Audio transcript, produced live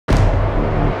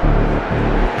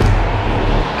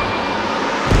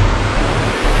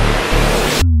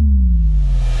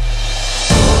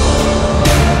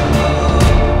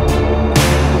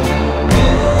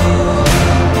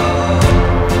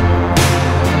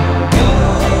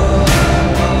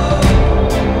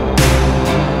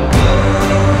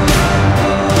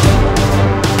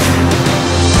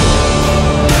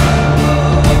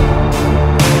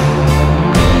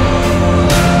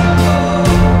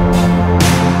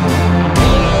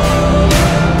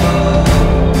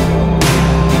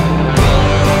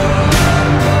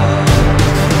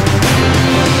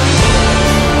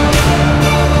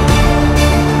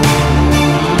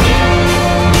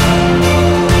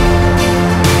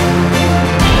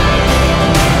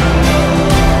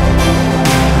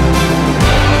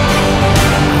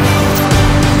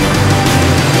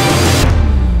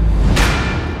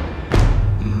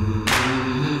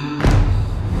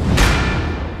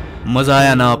मज़ा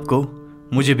आया ना आपको?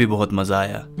 मुझे भी बहुत मज़ा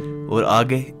आया और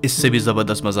आगे इससे भी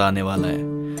ज़बरदस्त मज़ा आने वाला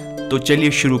है। तो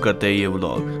चलिए शुरू करते हैं ये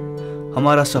व्लॉग।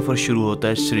 हमारा सफ़र शुरू होता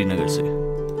है श्रीनगर से।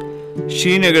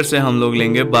 श्रीनगर से हम लोग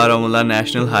लेंगे बारामूला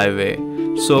नेशनल हाईवे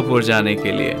सोपोर जाने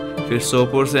के लिए। फिर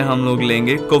सोपोर से हम लोग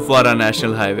लेंगे कुपवारा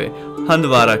नेशनल हाईवे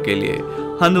हंदवारा के लिए।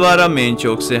 हंदवारा मेन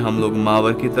चौक से हम लोग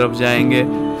मावर की तरफ जाएंगे,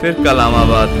 फिर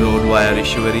कलामाबाद रोड वाया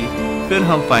रिश्वरी, फिर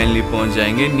हम फाइनली पहुंच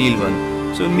जाएंगे नीलवन।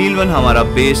 सो नीलवन हमारा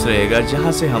बेस रहेगा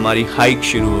जहां से हमारी हाइक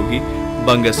शुरू होगी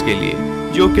बंगस के लिए,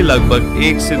 जो कि लगभग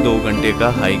 1 से 2 घंटे का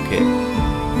हाइक है।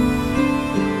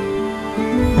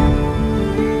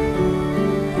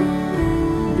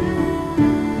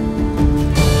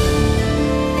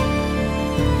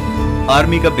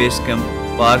 आर्मी का बेस कैंप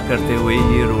पार करते हुए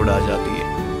ये रोड आ जाती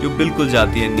है जो बिल्कुल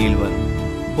जाती है नीलवन।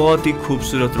 बहुत ही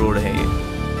खूबसूरत रोड है ये।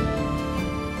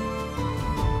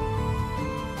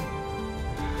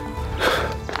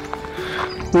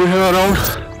 We have around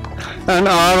an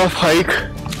hour of hike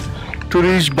to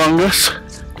reach Bangus.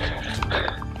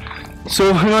 So,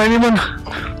 anyone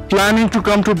planning to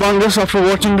come to Bangus after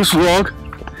watching this vlog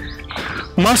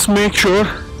must make sure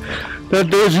that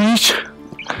they reach,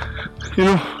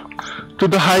 to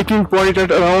the hiking point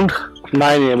at around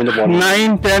 9 a.m. in the morning.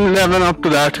 9, 10, 11 up to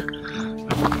that.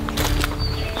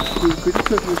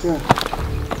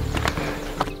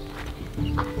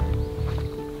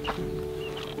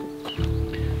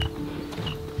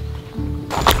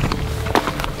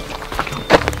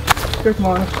 Good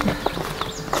morning.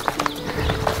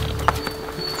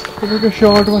 Take a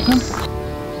short one.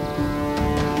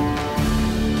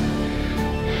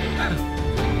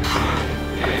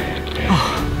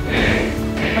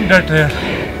 I'm dead tired.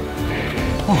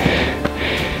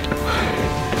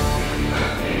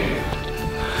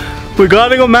 We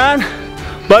gotta go, man.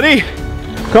 Buddy,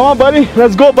 come on, buddy.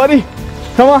 Let's go, buddy.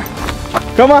 Come on,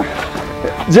 come on.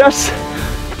 Just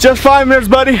 5 minutes,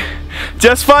 buddy.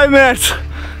 Just 5 minutes.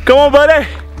 Come on, buddy.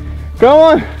 Come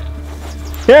on.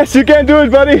 Yes, you can do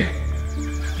it, buddy.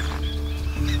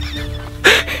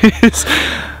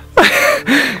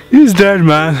 He's dead,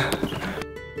 man.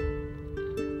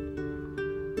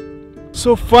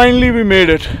 So finally we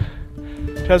made it.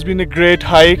 It has been a great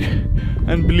hike,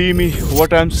 and believe me,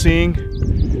 what I'm seeing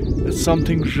is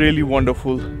something really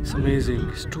wonderful. It's amazing.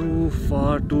 It's too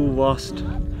far, too vast.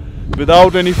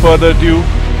 Without any further ado,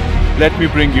 let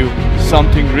me bring you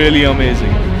something really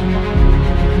amazing.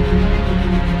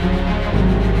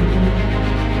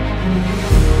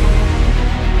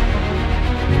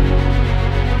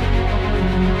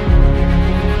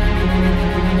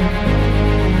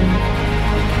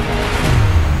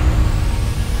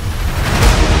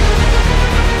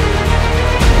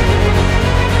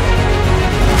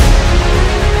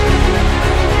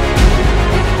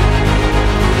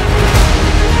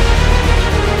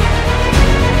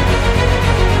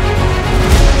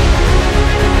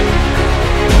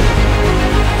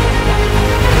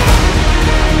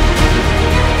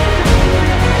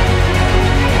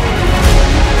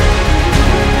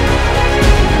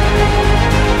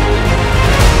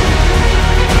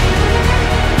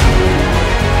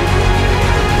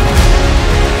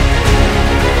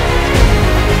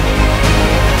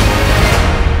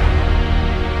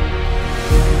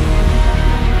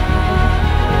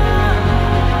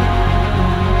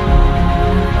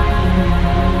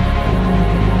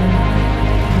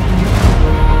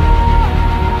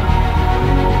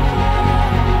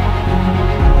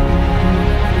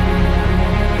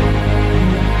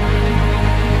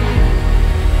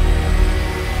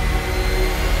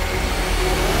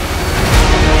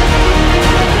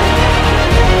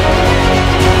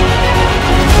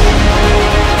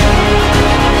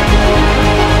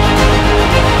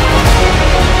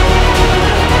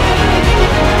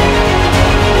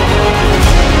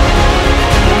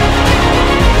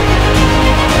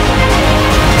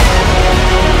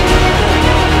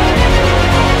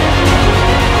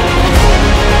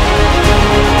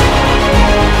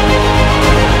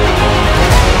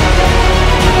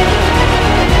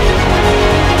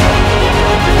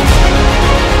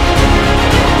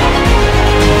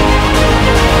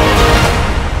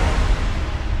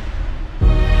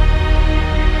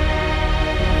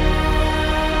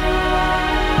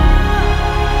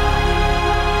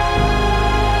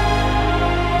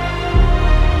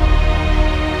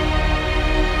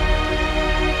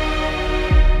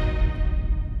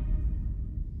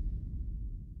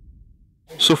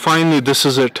 So finally this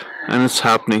is it, and it's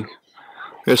happening.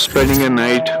 We're spending a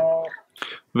night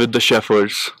with the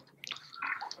shepherds.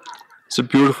 It's a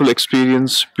beautiful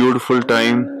experience, beautiful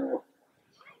time,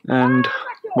 and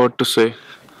what to say.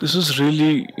 This is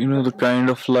really, the kind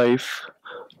of life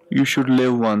You should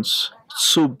live once. It's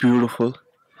so beautiful.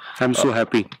 I'm so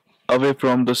happy. Away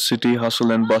from the city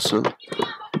hustle and bustle,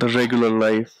 the regular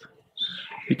life.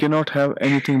 You cannot have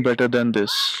anything better than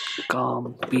this.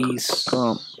 Calm, peace.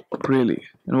 Calm, really.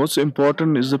 And what's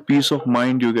important is the peace of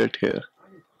mind you get here.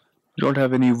 You don't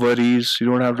have any worries, you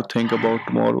don't have to think about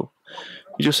tomorrow.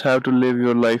 You just have to live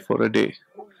your life for a day.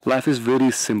 Life is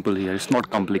very simple here. It's not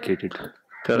complicated.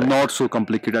 Correct. Not so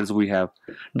complicated as we have,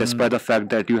 despite the fact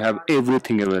that you have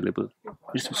everything available.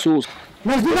 It's so.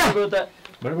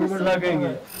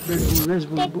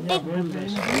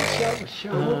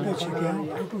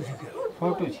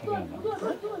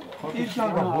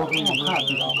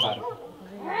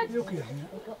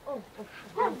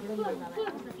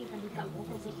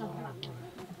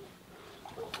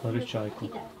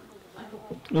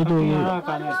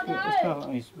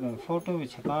 Photo भी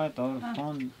छिपाए तो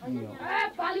phone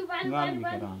गाल भी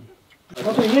करा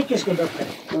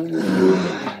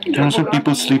Some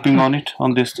people sleeping on it,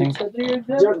 on this thing.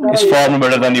 It's far more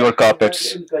better than your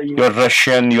carpets, your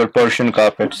Russian, your Persian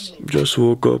carpets. Just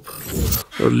woke up.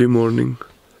 Early morning.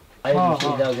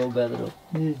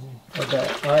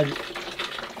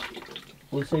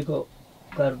 उसी को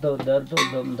कर दो दर्द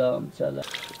दमदम चला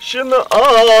Şimdi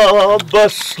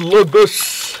bas logos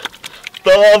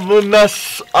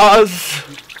tavnas az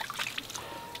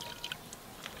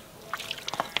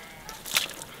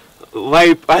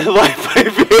wipe my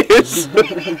face.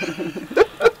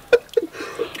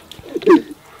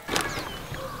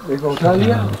 देखो उठा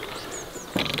लिया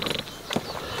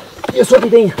ये सोटी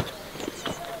देंगे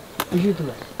ये तो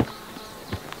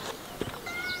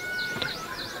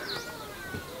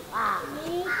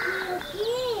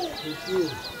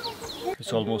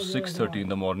It's almost 6:30 in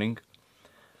the morning,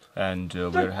 and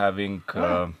we're having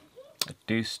a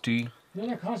tasty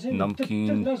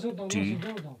namkeen tea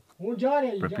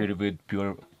prepared with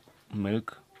pure milk,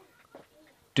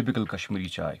 typical Kashmiri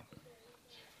chai.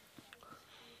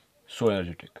 So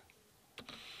energetic.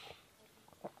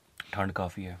 Thand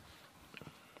kafi hai.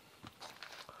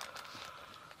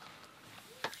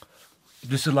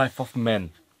 This is life of men,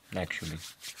 actually.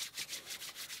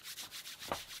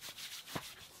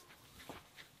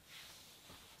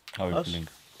 How are you feeling?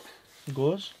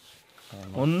 Goes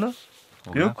on.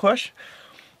 Good question.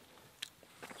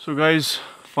 So guys,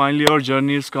 finally our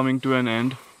journey is coming to an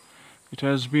end. It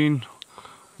has been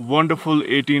wonderful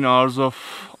 18 hours of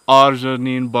our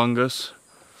journey in Bangus,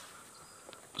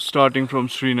 starting from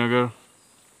Srinagar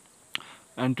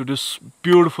and to this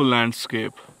beautiful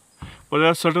landscape. But there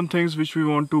are certain things which we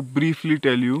want to briefly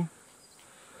tell you.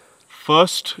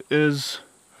 First is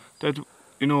that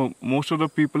most of the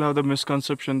people have the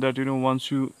misconception that once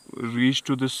you reach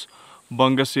to this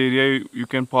Bangus area, you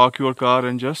can park your car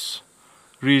and just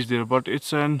reach there. But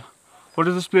it's what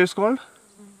is this place called?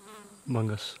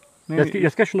 Bangus.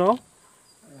 Nilvan.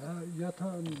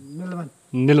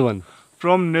 Nilvan.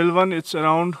 From Nilvan, it's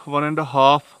around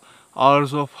 1.5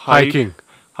 hours of hiking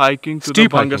to the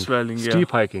Bangus Valley. Yeah. Steep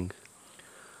hiking.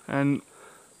 And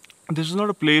this is not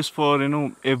a place for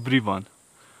everyone.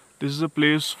 This is a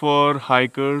place for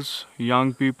hikers,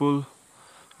 young people.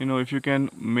 If you can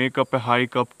make up a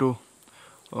hike up to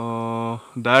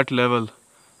that level,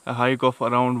 a hike of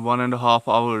around 1.5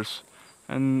 hours,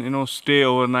 and stay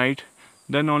overnight,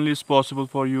 then only it's possible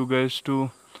for you guys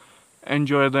to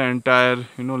enjoy the entire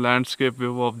landscape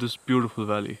view of this beautiful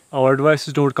valley. Our advice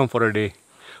is don't come for a day.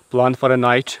 Plan for a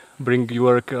night. Bring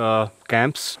your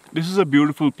camps. This is a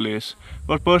beautiful place.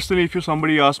 But personally, if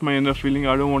somebody asks my inner feeling,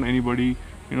 I don't want anybody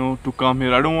to come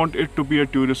here. I don't want it to be a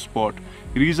tourist spot.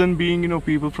 Reason being,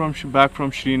 people back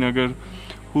from Srinagar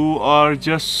who are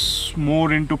just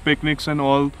more into picnics and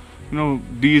all,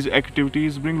 these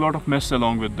activities bring a lot of mess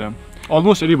along with them.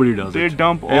 Almost everybody does They it.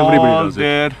 dump Everybody all does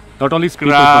their it. Not only people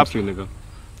crap. from Srinagar.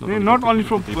 Not only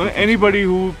from anybody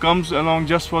who comes along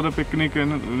just for the picnic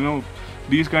and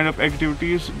these kind of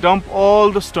activities, dump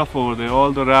all the stuff over there,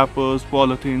 all the wrappers,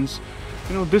 polythenes.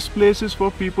 This place is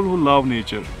for people who love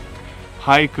nature.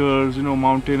 Hikers,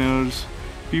 mountaineers,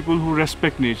 people who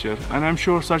respect nature. And I'm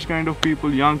sure such kind of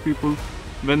people, young people,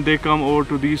 when they come over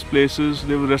to these places,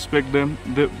 they will respect them.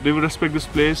 They will respect this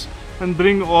place and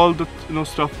bring all the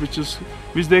stuff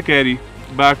which they carry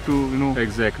back to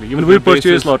Exactly. Even we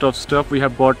purchase a lot of stuff. We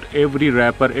have bought every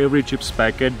wrapper, every chips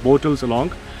packet, bottles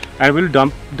along, and we'll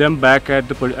dump them back at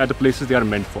the places they are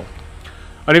meant for.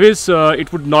 Anyways,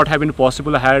 it would not have been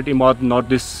possible had Imad not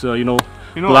this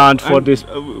planned for this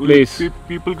place.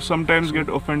 People sometimes get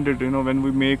offended when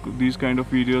we make these kind of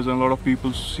videos, and a lot of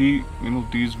people see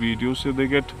these videos, so they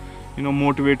get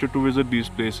motivated to visit these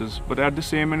places. But at the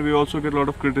same end, we also get a lot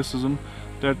of criticism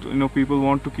that people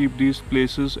want to keep these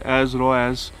places as raw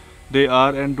as they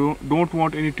are, and don't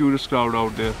want any tourist crowd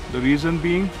out there. The reason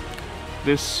being,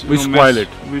 this We spoil it.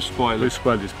 We spoil We it.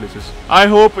 spoil these places. I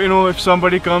hope if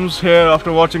somebody comes here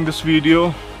after watching this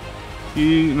video,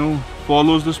 he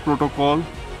follows this protocol.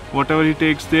 Whatever he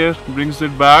takes there, brings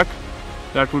it back.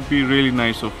 That would be really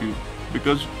nice of you,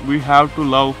 because we have to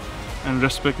love and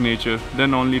respect nature.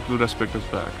 Then only it will respect us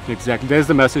back. Exactly. There's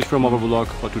the message from our vlog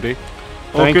for today.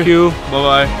 Thank Okay. you. Bye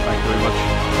bye. Thank you very much.